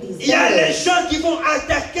why of these Il y a les battles. gens qui vont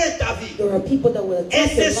attaquer ta vie. There are people that will Et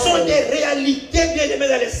attack ce your sont life. des réalités bien-aimées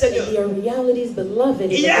dans le Seigneur. And there are realities, beloved, in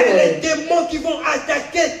Il y the a les Lord. démons qui vont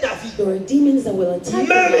attaquer ta vie. There are demons that will attack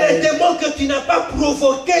Même your les life. démons que tu n'as pas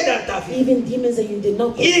provoqués dans ta vie. Even demons that you did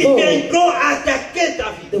not Ils provoke. viendront attaquer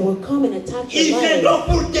ta vie. They will come and attack Ils your life. viendront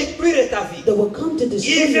pour détruire ta vie. They will come to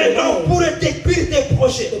destroy Ils your viendront life. pour détruire tes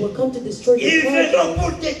projets. They will come to destroy Ils your viendront project.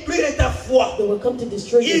 pour détruire ta foi. They will come to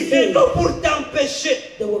destroy Ils your faith. viendront pour t'empêcher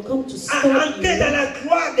They will come to à stop entrer dans you la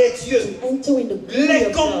gloire de Dieu. to enter in the glory Les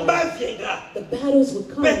of combats God. viendront. The battles will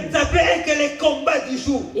come. Mais ça peut être que les combats du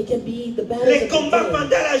jour. It can be the battles Les of the combats day.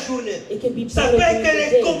 pendant la journée. It can be Ça battles peut être during que the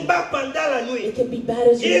les day. combats pendant la nuit. It can be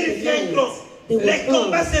battles during Ils the night. viendront. They will Les come.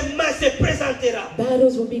 combats se présenteront.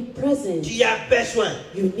 Battles will be present. Tu as besoin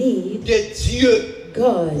You need de Dieu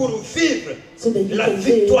God pour vivre so that you la can live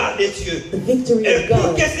victoire de Dieu. the victory Et of pour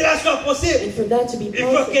God. que cela soit possible, And for that to be il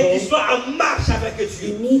faut que tu possible, sois en marche avec you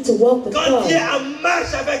Dieu. need to walk with Quand tu es God. en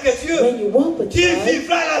marche avec Dieu, When you walk with tu God,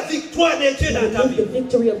 vivras la victoire de Dieu you dans ta will live vie. the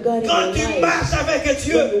victory of God in Quand your tu life. marches avec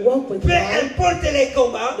Dieu, When you walk with peu God, importe les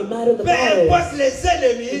combats, no matter the peu battles, importe les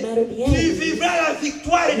ennemis, no matter the tu enemies, vivras la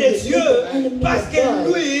victoire you de will Dieu live the enemy parce of que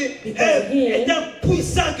God. lui Because est him, un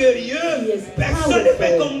puissant guerrier. he is Personne ne peut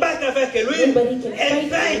powerful. combattre avec lui Nobody can et fight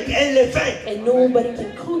vaincre him. et le vaincre. and nobody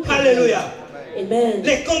can conquer Alléluia. him. Amen.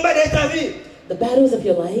 Les combats de ta vie, The battles of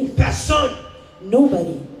your life, personne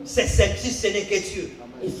nobody, c'est celle-ci, ce n'est que Dieu.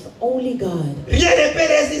 if only God. Rien ne peut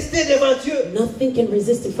résister devant Dieu Nothing can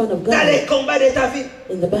resist in front of dans les God combats de ta vie.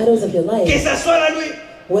 in the battles of your Que life, ce soit la nuit,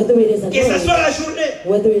 whether it is at que ce soit night, la journée,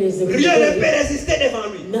 whether it is a rien ne peut day, résister devant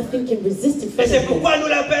lui. nothing can resist in Et front c'est of him. pourquoi nous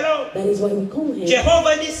l'appelons That is why we call him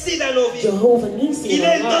Jéhovah Nissi dans nos vies. Jehovah Nissi Il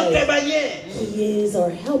in est our notre life. bannière. He is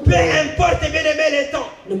our Peu helper. importe, bien aimé, le temps.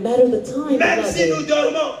 No matter the time, Même si nous beloved,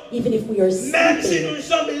 dormons, even if we are même si sleeping, nous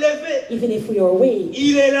sommes levés, even if we are awake,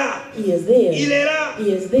 il est là. He is there. Il est là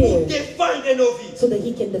He is pour there défendre nos vies. so that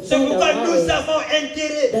He can C'est defend pourquoi our nous lives. avons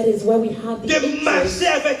intérêt That is why we have the de interest marcher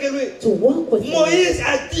avec lui. to walk with Him. Moïse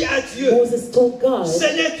a dit à Dieu, Moses told God,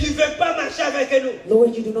 Seigneur, tu ne veux pas marcher avec nous.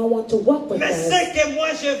 Lord, you do not want to walk with Mais us, ce que moi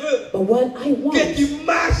je veux, but what I want que tu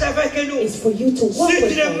marches avec nous. is for you to walk Si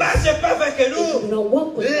with tu ne us. marches pas avec nous, do not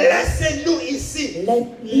walk with us, laissez-nous ici.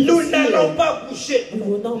 leave Nous us n'allons here. pas bouger. We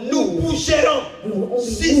will not Nous move. bougerons We will only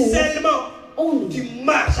si move seulement only tu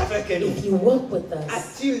marches avec nous. if you walk with us.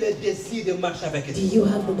 As-tu le désir de marcher avec Do Dieu? you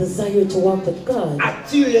have the desire to walk with God?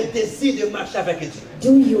 As-tu le désir de marcher avec Dieu?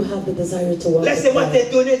 Do you have the desire to walk with Laissez-moi God?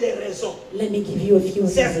 te donner des raisons. Let me give you a few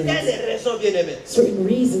Certaines reasons. raisons, bien-aimés. Certain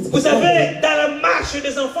reasons. Vous behind savez, it. dans la marche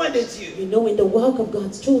des enfants de Dieu, You know, in the walk of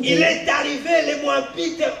God's children, il est arrivé, les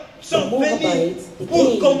Moabites sont The venus Moabites, they pour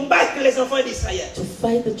came combattre les enfants d'Israël. to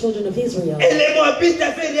fight the children of Israel. Et les Moabites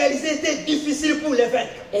avaient réalisé que c'était difficile pour les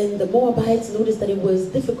vaincre. And the Moabites noticed that it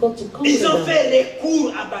was difficult to conquer Ils ont them. fait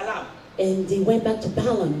recours à Balaam And they went back to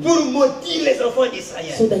Balaam pour maudire les enfants so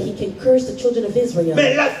d'Israël. that he can curse the children of Israel.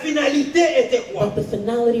 Mais la finalité était quoi? But the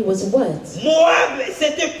finality was what? Moab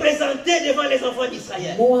s'était présenté devant les enfants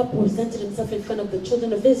d'Israël. Moab presented himself in front of the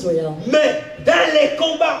children of Israel. Mais dans les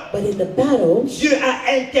combats, But in the battle, Dieu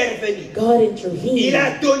a intervenu. God Il intervened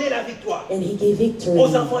a donné la victoire and he gave victory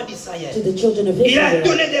aux enfants to d'Israël. the children of Il a Israel.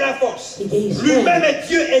 donné de la force. He gave Lui-même, strength.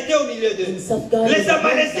 Dieu était au milieu d'eux. Himself, God Les was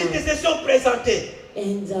among Amalécites them. se sont présentés.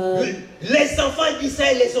 And Les enfants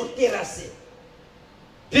d'Israël les ont terrassés.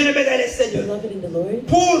 Bien-aimés dans le Seigneur, beloved in the Lord,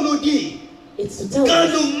 pour nous dire, it's to tell quand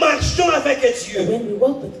us nous marchons avec that Dieu, when we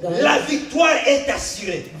walk with God, la victoire est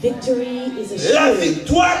assurée. victory is La assured.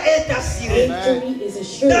 victoire est assurée. Victory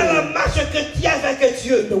is Dans la assured. marche que tu as avec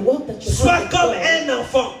Dieu, The walk that you sois have with comme God, un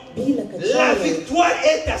enfant. be like a La child. victoire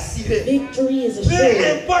est assurée. Victory is Peu assured.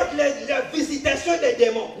 importe la visitation des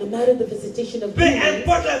démons, No matter the visitation of peu demons,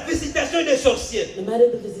 importe la visitation des sorciers, no matter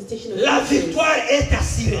the visitation of la demons, victoire est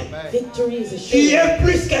assurée. victory is Tu assured. es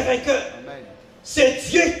plus qu'un vainqueur. C'est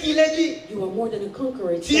Dieu qui l'a dit. You are more than a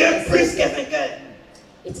conqueror. It's Tu God es that plus says qu'un it. vainqueur.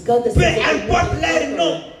 It's God that Peu says it. You're more importe than a leur nom,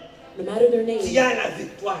 conqueror. No matter their tu name, as la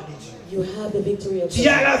victoire de Dieu. you have the victory of Tu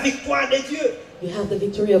as God. la victoire de Dieu. You have the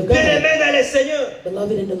victory of God. Bien-aimé dans le Seigneur,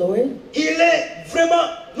 Beloved in the Lord, il est vraiment,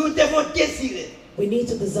 nous devons désirer. we need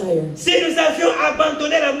to desire. Si nous avions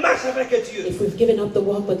abandonné la marche avec Dieu, If we've given up the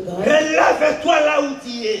walk with God, relève-toi là où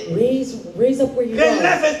tu es. raise up where you are.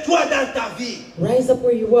 Relève-toi dans ta vie. Rise up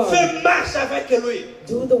where you are. Fais marche avec lui.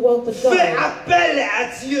 Do the walk with Fais God. appel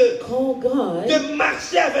à Dieu Call God de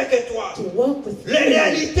marcher avec toi. to walk with Les you.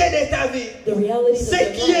 réalités de ta vie, The realities ce of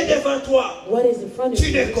your qui est life, devant toi, what is in front of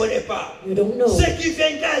tu ne you, connais pas. you don't know. Ce qui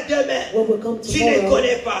viendra demain, What will come tu ne tomorrow,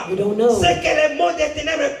 connais pas. you don't know. Ce que le monde des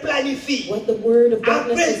ténèbres planifie, What the word of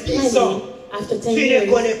darkness après is 10 ans, planning after 10 tu years,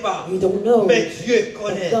 ne connais pas. you don't know. Mais Dieu But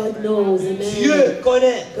connaît. God knows, amen. Dieu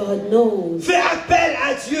connaît. God knows. Fais appel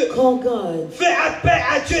à Dieu. Call God. Fais appel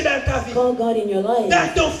à Dieu dans ta vie. Call God in your life.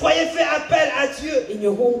 Dans ton foyer, fais appel à Dieu. In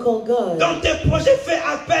your home, call God. Dans tes projets, fais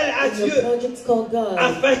appel à In your Dieu. projects, call God.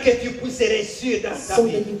 Afin que tu puisses réussir dans ta So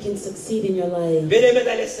vie. that you can succeed in your life. Bien-aimé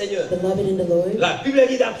dans le Seigneur. Beloved in the Lord, La Bible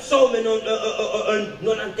dit dans Psaume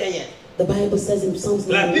 91. the Bible says in Psalms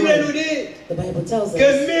La Bible 91, nous dit the Bible tells que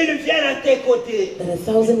us 1000 viennent à tes côtés. that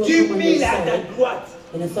 1,000 will Tu come on your mille à ta side droite.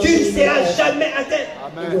 and 1,000 Tu ne on your seras left. jamais atteint.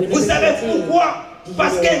 And you will Vous never savez be attained. pourquoi? Do you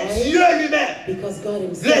Parce know que why? Dieu lui-même, Because God le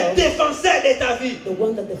himself, défenseur de ta vie, the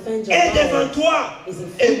one that defends your est devant life, toi is in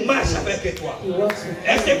front et of marche you. avec toi. He walks with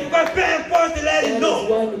Et c'est you. pourquoi peu importe That leur is nom,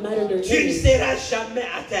 why no matter their tu ne name, seras jamais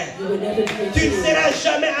atteint. you will never be Tu ne attained. seras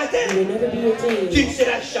jamais You atteint. will never be attained. Tu ne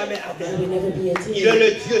seras jamais You atteint. will never be Il est attained. le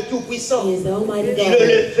Dieu Tout-Puissant. He is the Almighty Il est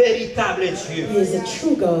God. le véritable Dieu. He is a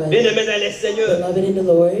true God. Bien-aimés dans le Seigneur, Beloved in the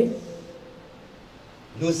Lord,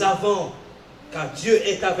 nous avons, car Dieu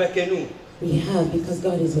est avec nous, we have, because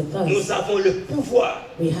God is with us, nous avons le pouvoir.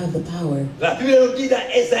 we have the power. La Bible nous dit dans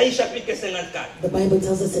Ésaïe chapitre 54, The Bible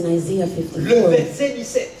tells us in Isaiah le 54, verset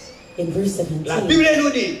 17. in verse 17, La Bible nous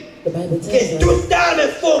dit the Bible que tells us toute arme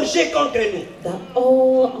forgée contre nous that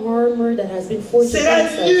all armor that has been forged sera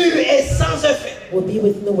against us nulle et sans effet. will be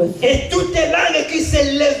with no effect, Et toute langue qui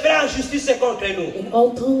s'élèvera en justice contre nous and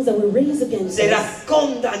all tongues that were raised against sera us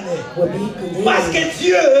condamnée. will be Parce condemned, que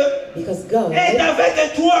Dieu because God est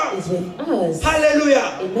avec toi. is with us.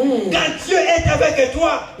 Alléluia. Amen. Quand Dieu est avec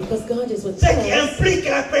toi, Because God is with ce qui us, implique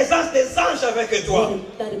la présence des anges avec toi.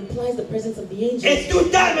 that implies the presence of the angels, Et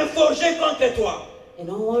toute arme forgée contre toi, and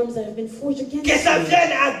all arms that have been forged against que ça you,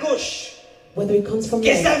 vienne à gauche, whether it comes from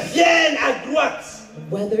que ça left, vienne à droite,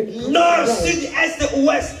 whether it comes nord, from right, sud, est,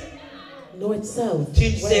 ouest, north, south, tu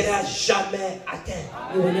ne west, seras jamais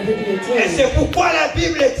atteint. you will never be Et attained. c'est pourquoi la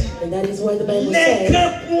Bible dit, And that is why the Bible ne says,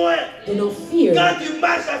 crains point. do not fear Quand tu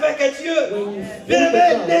marches avec Dieu, when you bien fear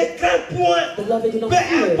aimé, with ne God. crains point. Beloved, do not Peu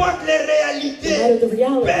fear, importe les no matter réalités, the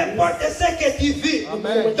reality, peu importe ce que tu vis no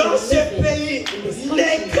matter what dans you're ce living pays, in this ne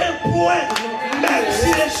country, crains point. Même si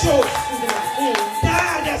les choses even if things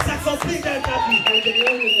tardent à accompli dans ta vie.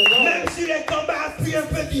 Même si le combat a pris un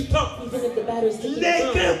peu du temps, ne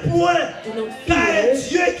crains point, car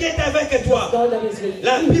Dieu qui est avec toi.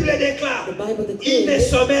 La Bible déclare, il ne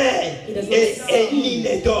sommeille et il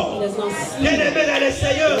ne dort. Bien-aimé dans le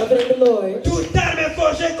Seigneur, toute arme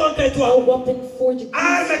forgée contre toi,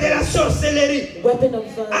 arme de la sorcellerie,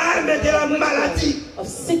 arme de la maladie,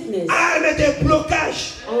 arme de blocage,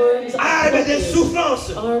 arme de souffrance,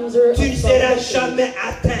 tu ne seras jamais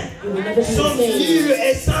atteint. Sans fil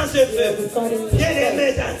et sans effet.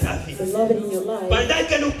 Bien-aimé dans ta vie. Pendant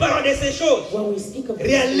que nous parlons de ces choses,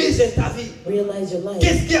 réalise ta vie.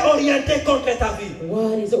 Qu'est-ce qui est orienté contre ta vie?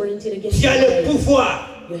 Tu as le pouvoir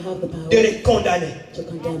de les condamner.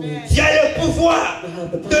 Tu as le pouvoir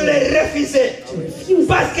de les refuser.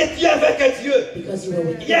 Parce que tu es avec Dieu.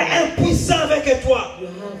 Il est impuissant avec toi.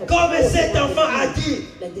 Comme cet enfant a dit,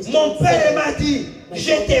 mon père m'a dit,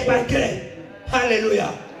 je te battrai. Alléluia.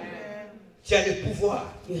 Tu as le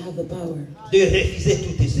pouvoir de refuser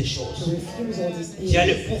toutes ces choses. Tu as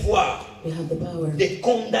le pouvoir de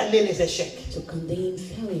condamner les échecs.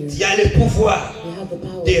 Tu as le pouvoir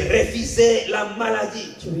de refuser la maladie.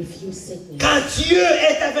 Quand Dieu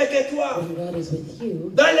est avec toi,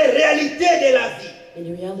 dans les réalités de la vie,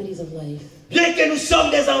 bien que nous sommes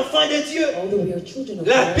des enfants de Dieu,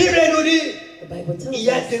 la Bible nous dit, il y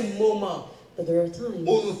a des moments où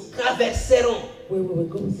nous traverserons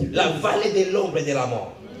la vallée de l'ombre et de la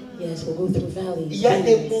mort. Il y a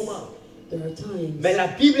des moments, mais la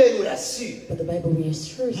Bible nous rassure,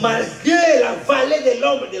 malgré la vallée de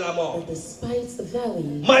l'ombre et de la mort,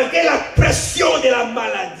 malgré la pression de la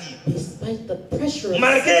maladie,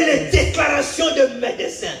 malgré les déclarations de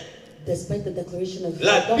médecins,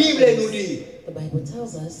 la Bible nous dit,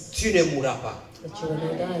 tu ne mourras pas.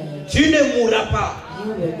 Tu ne mourras pas.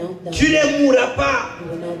 Tu ne mourras pas.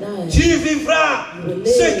 Tu vivras.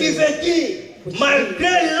 Ce qui veut dire,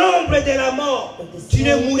 malgré l'ombre de la mort, tu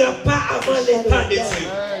ne mourras pas avant le temps de Dieu.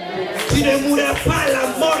 Tu ne mourras pas la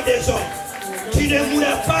mort des hommes. Tu ne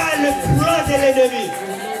mourras pas le plan de l'ennemi.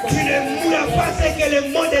 Tu ne mourras pas ce que le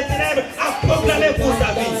monde des ténèbres a proclamé pour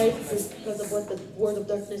ta vie.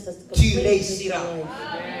 Tu réussiras.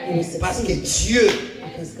 Parce que Dieu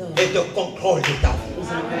est au contrôle de ta vie.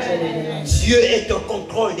 Dieu est au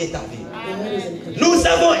contrôle de ta vie. Nous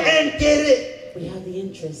avons intérêt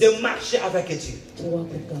de marcher avec Dieu.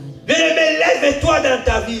 Bien-aimé, lève-toi dans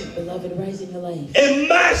ta vie et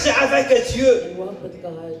marche avec Dieu.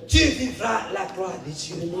 Tu vivras la gloire de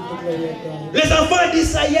Dieu. Les enfants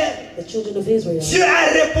d'Israël, Dieu a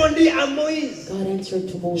répondu à Moïse,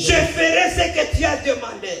 je ferai ce que tu as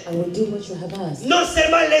demandé. Non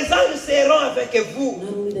seulement les anges seront avec vous,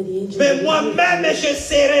 mais moi-même je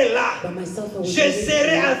serai là. Je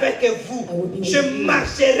serai avec vous. Je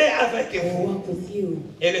marcherai avec vous.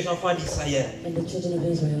 Et les enfants d'Israël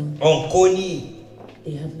ont connu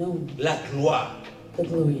la gloire.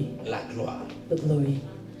 La gloire.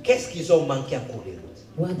 Qu'est-ce qu'ils ont manqué à courir?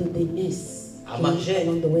 À manger,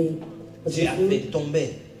 Dieu a fait tomber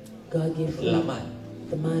la manne.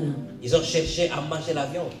 Ils ont cherché à manger la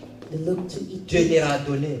viande. Dieu leur a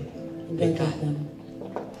donné le calme.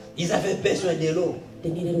 Ils avaient besoin de l'eau.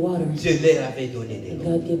 Dieu leur avait donné de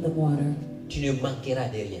l'eau. Tu ne manqueras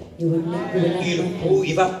de rien.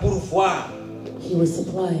 Il va pourvoir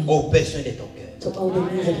aux besoins de ton cœur.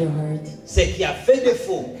 Ce qui a fait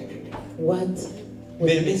défaut,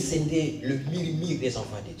 mais c'était le murmure des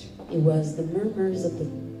enfants de Dieu.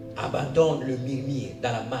 Abandonne le murmure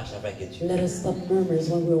dans la marche avec Dieu.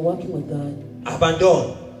 Abandonne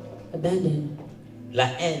la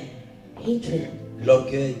haine,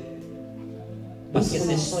 l'orgueil, parce que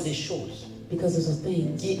ce sont des choses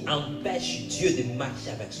qui empêchent Dieu de marcher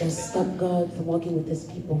avec son peuple.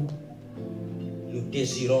 Nous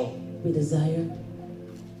désirons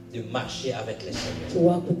de marcher avec le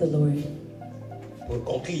Seigneur. Pour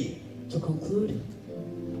conclure,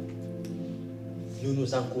 nous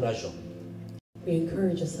nous encourageons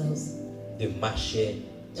de marcher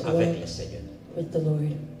avec le Seigneur.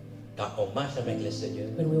 Quand on marche avec le Seigneur,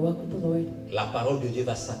 la parole de Dieu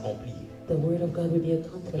va s'accomplir.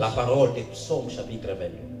 La parole de Psaume chapitre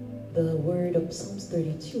 22.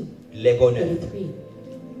 Les bonheurs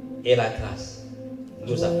et la grâce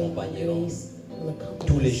nous accompagneront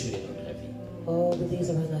tous les jours de notre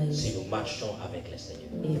vie. Si nous marchons avec le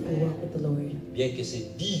Seigneur. Bien que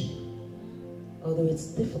c'est dit,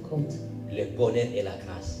 le bonheur et la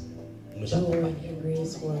grâce nous accompagneront.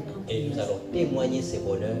 Et nous allons témoigner ces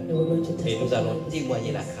bonheurs. Et nous allons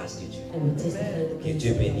témoigner la grâce de Dieu. Que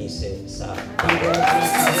Dieu bénisse ça.